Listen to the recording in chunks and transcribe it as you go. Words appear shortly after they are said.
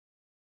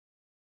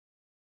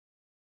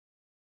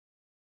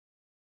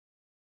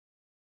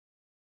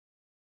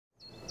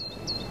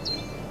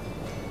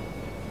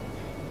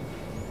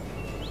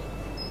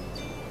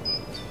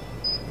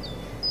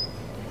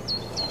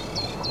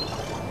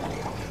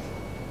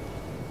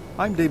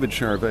I'm David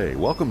Charvet.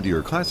 Welcome to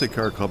your Classic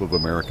Car Club of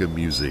America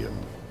Museum.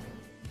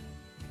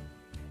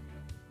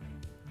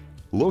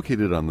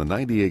 Located on the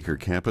 90-acre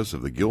campus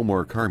of the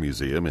Gilmore Car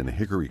Museum in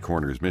Hickory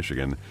Corners,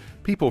 Michigan,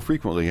 people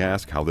frequently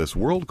ask how this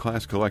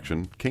world-class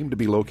collection came to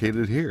be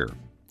located here.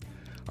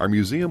 Our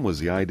museum was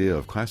the idea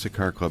of Classic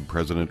Car Club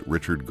President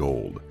Richard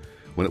Gold.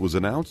 When it was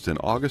announced in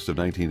August of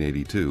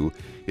 1982,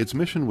 its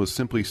mission was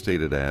simply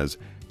stated as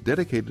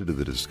dedicated to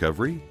the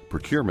discovery,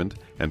 procurement,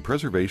 and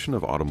preservation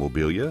of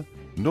automobilia,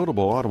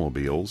 notable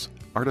automobiles,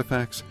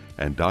 artifacts,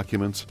 and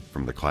documents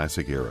from the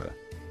classic era.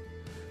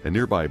 A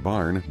nearby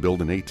barn,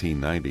 built in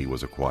 1890,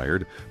 was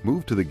acquired,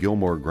 moved to the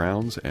Gilmore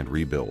grounds, and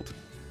rebuilt.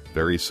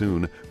 Very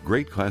soon,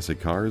 great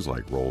classic cars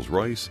like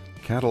Rolls-Royce,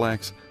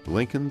 Cadillacs,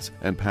 Lincolns,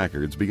 and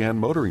Packards began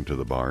motoring to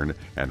the barn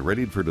and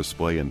readied for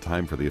display in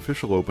time for the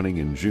official opening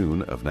in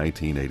June of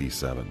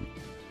 1987.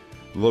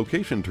 The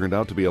location turned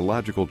out to be a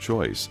logical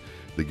choice.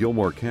 The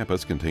Gilmore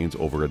campus contains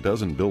over a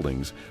dozen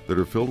buildings that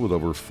are filled with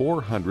over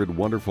 400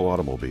 wonderful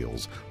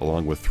automobiles,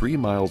 along with 3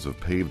 miles of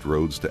paved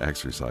roads to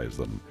exercise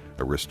them,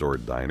 a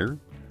restored diner,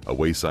 a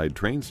wayside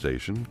train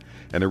station,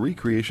 and a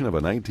recreation of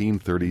a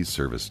 1930s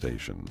service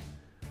station.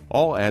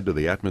 All add to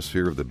the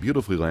atmosphere of the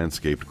beautifully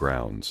landscaped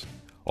grounds.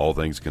 All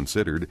things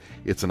considered,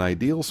 it's an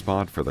ideal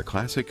spot for the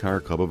Classic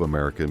Car Club of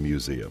America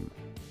Museum.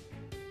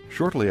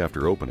 Shortly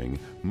after opening,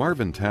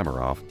 Marvin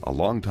Tamaroff, a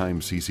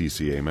longtime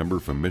CCCA member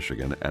from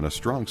Michigan and a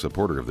strong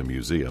supporter of the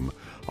museum,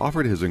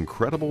 offered his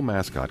incredible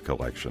mascot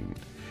collection.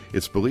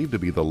 It's believed to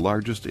be the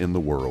largest in the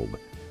world.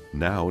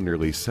 Now,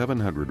 nearly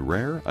 700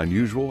 rare,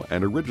 unusual,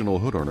 and original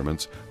hood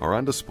ornaments are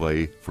on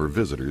display for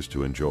visitors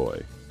to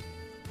enjoy.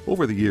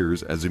 Over the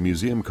years, as the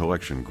museum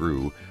collection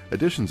grew,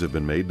 additions have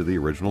been made to the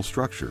original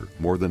structure,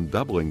 more than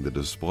doubling the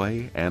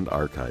display and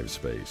archive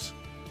space.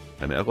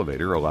 An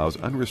elevator allows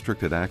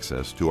unrestricted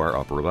access to our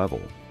upper level.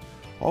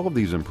 All of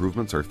these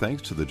improvements are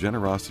thanks to the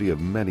generosity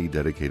of many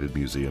dedicated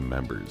museum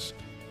members.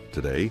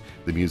 Today,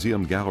 the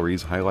museum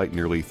galleries highlight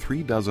nearly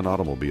 3 dozen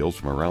automobiles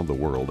from around the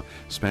world,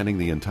 spanning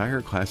the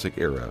entire classic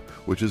era,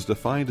 which is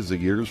defined as the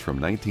years from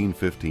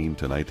 1915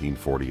 to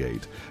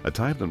 1948, a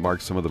time that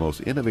marks some of the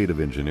most innovative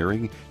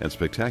engineering and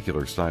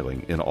spectacular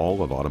styling in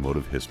all of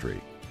automotive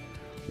history.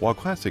 While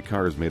classic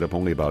cars made up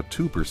only about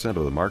 2%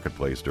 of the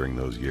marketplace during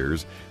those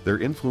years, their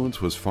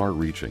influence was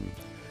far-reaching.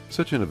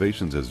 Such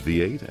innovations as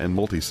V8 and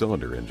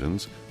multi-cylinder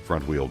engines,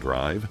 front-wheel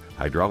drive,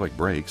 hydraulic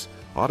brakes,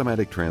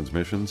 automatic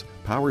transmissions,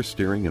 power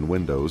steering and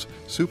windows,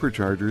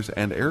 superchargers,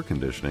 and air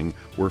conditioning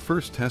were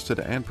first tested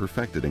and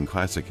perfected in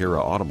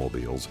classic-era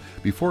automobiles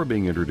before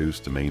being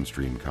introduced to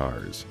mainstream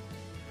cars.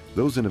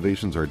 Those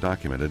innovations are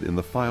documented in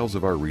the files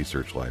of our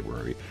research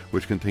library,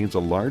 which contains a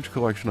large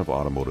collection of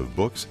automotive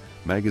books,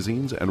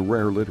 magazines, and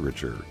rare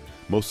literature.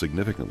 Most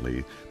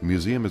significantly, the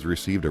museum has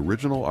received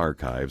original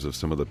archives of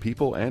some of the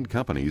people and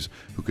companies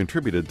who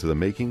contributed to the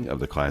making of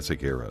the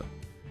classic era.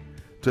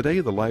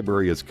 Today, the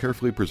library is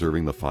carefully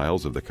preserving the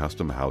files of the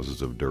custom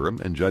houses of Durham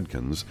and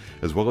Judkins,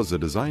 as well as the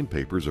design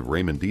papers of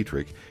Raymond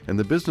Dietrich and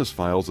the business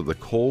files of the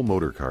Cole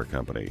Motor Car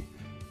Company.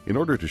 In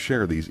order to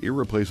share these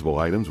irreplaceable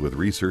items with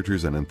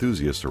researchers and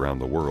enthusiasts around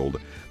the world,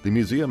 the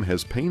museum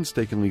has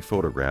painstakingly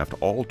photographed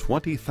all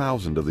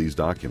 20,000 of these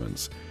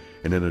documents.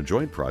 And in a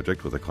joint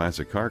project with the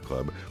Classic Car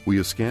Club, we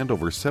have scanned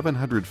over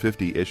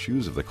 750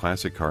 issues of the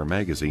Classic Car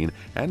Magazine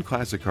and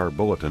Classic Car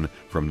Bulletin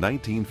from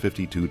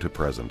 1952 to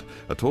present,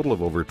 a total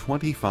of over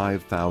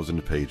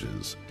 25,000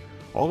 pages.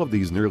 All of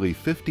these nearly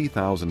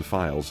 50,000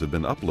 files have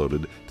been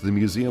uploaded to the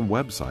museum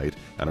website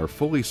and are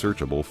fully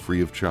searchable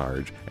free of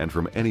charge and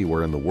from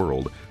anywhere in the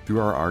world through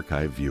our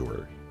archive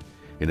viewer.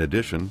 In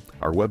addition,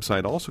 our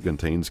website also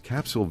contains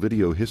capsule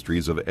video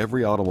histories of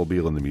every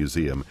automobile in the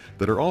museum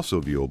that are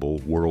also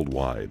viewable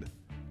worldwide.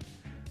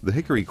 The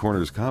Hickory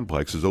Corners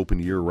complex is open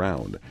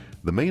year-round.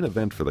 The main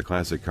event for the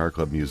Classic Car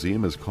Club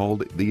Museum is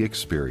called The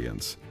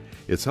Experience.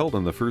 It's held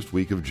in the first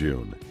week of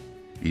June.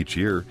 Each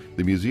year,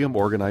 the museum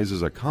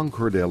organizes a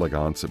concours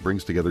d'elegance that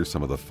brings together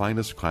some of the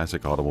finest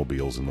classic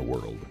automobiles in the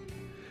world.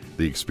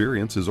 The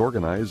experience is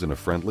organized in a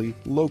friendly,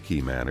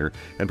 low-key manner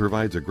and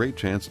provides a great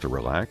chance to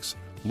relax,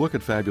 look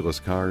at fabulous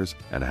cars,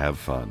 and have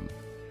fun.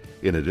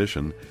 In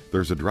addition,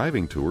 there's a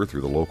driving tour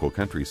through the local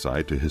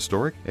countryside to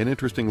historic and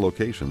interesting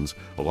locations,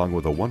 along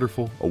with a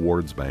wonderful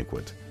awards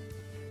banquet.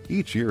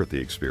 Each year at the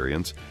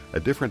experience,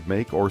 a different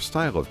make or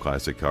style of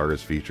classic car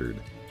is featured.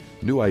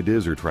 New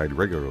ideas are tried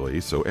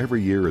regularly, so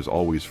every year is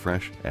always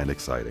fresh and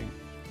exciting.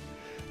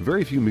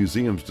 Very few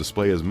museums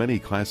display as many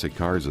classic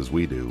cars as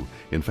we do.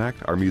 In fact,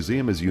 our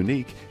museum is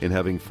unique in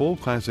having full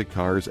classic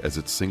cars as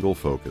its single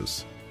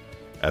focus.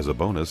 As a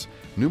bonus,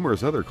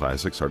 numerous other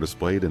classics are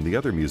displayed in the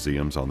other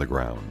museums on the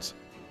grounds.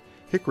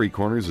 Hickory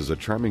Corners is a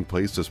charming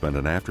place to spend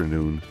an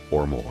afternoon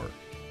or more.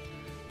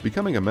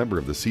 Becoming a member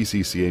of the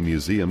CCCA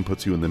Museum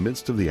puts you in the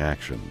midst of the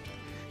action.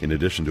 In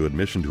addition to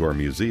admission to our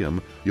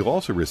museum, you'll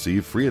also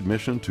receive free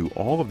admission to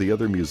all of the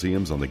other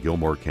museums on the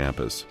Gilmore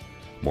campus.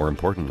 More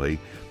importantly,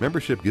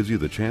 membership gives you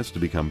the chance to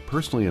become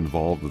personally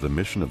involved with the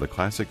mission of the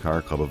Classic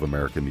Car Club of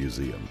America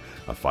Museum,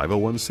 a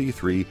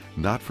 501c3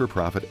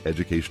 not-for-profit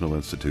educational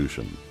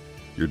institution.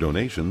 Your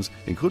donations,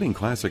 including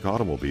classic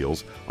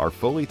automobiles, are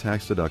fully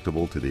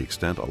tax-deductible to the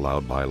extent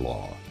allowed by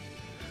law.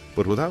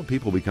 But without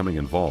people becoming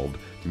involved,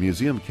 the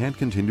museum can't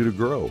continue to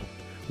grow.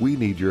 We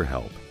need your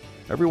help.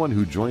 Everyone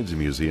who joins the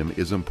museum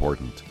is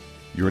important.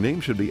 Your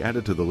name should be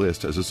added to the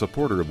list as a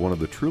supporter of one of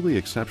the truly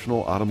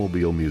exceptional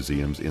automobile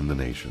museums in the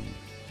nation.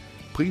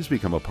 Please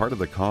become a part of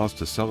the cause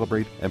to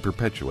celebrate and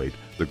perpetuate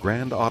the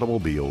grand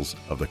automobiles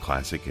of the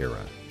classic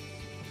era.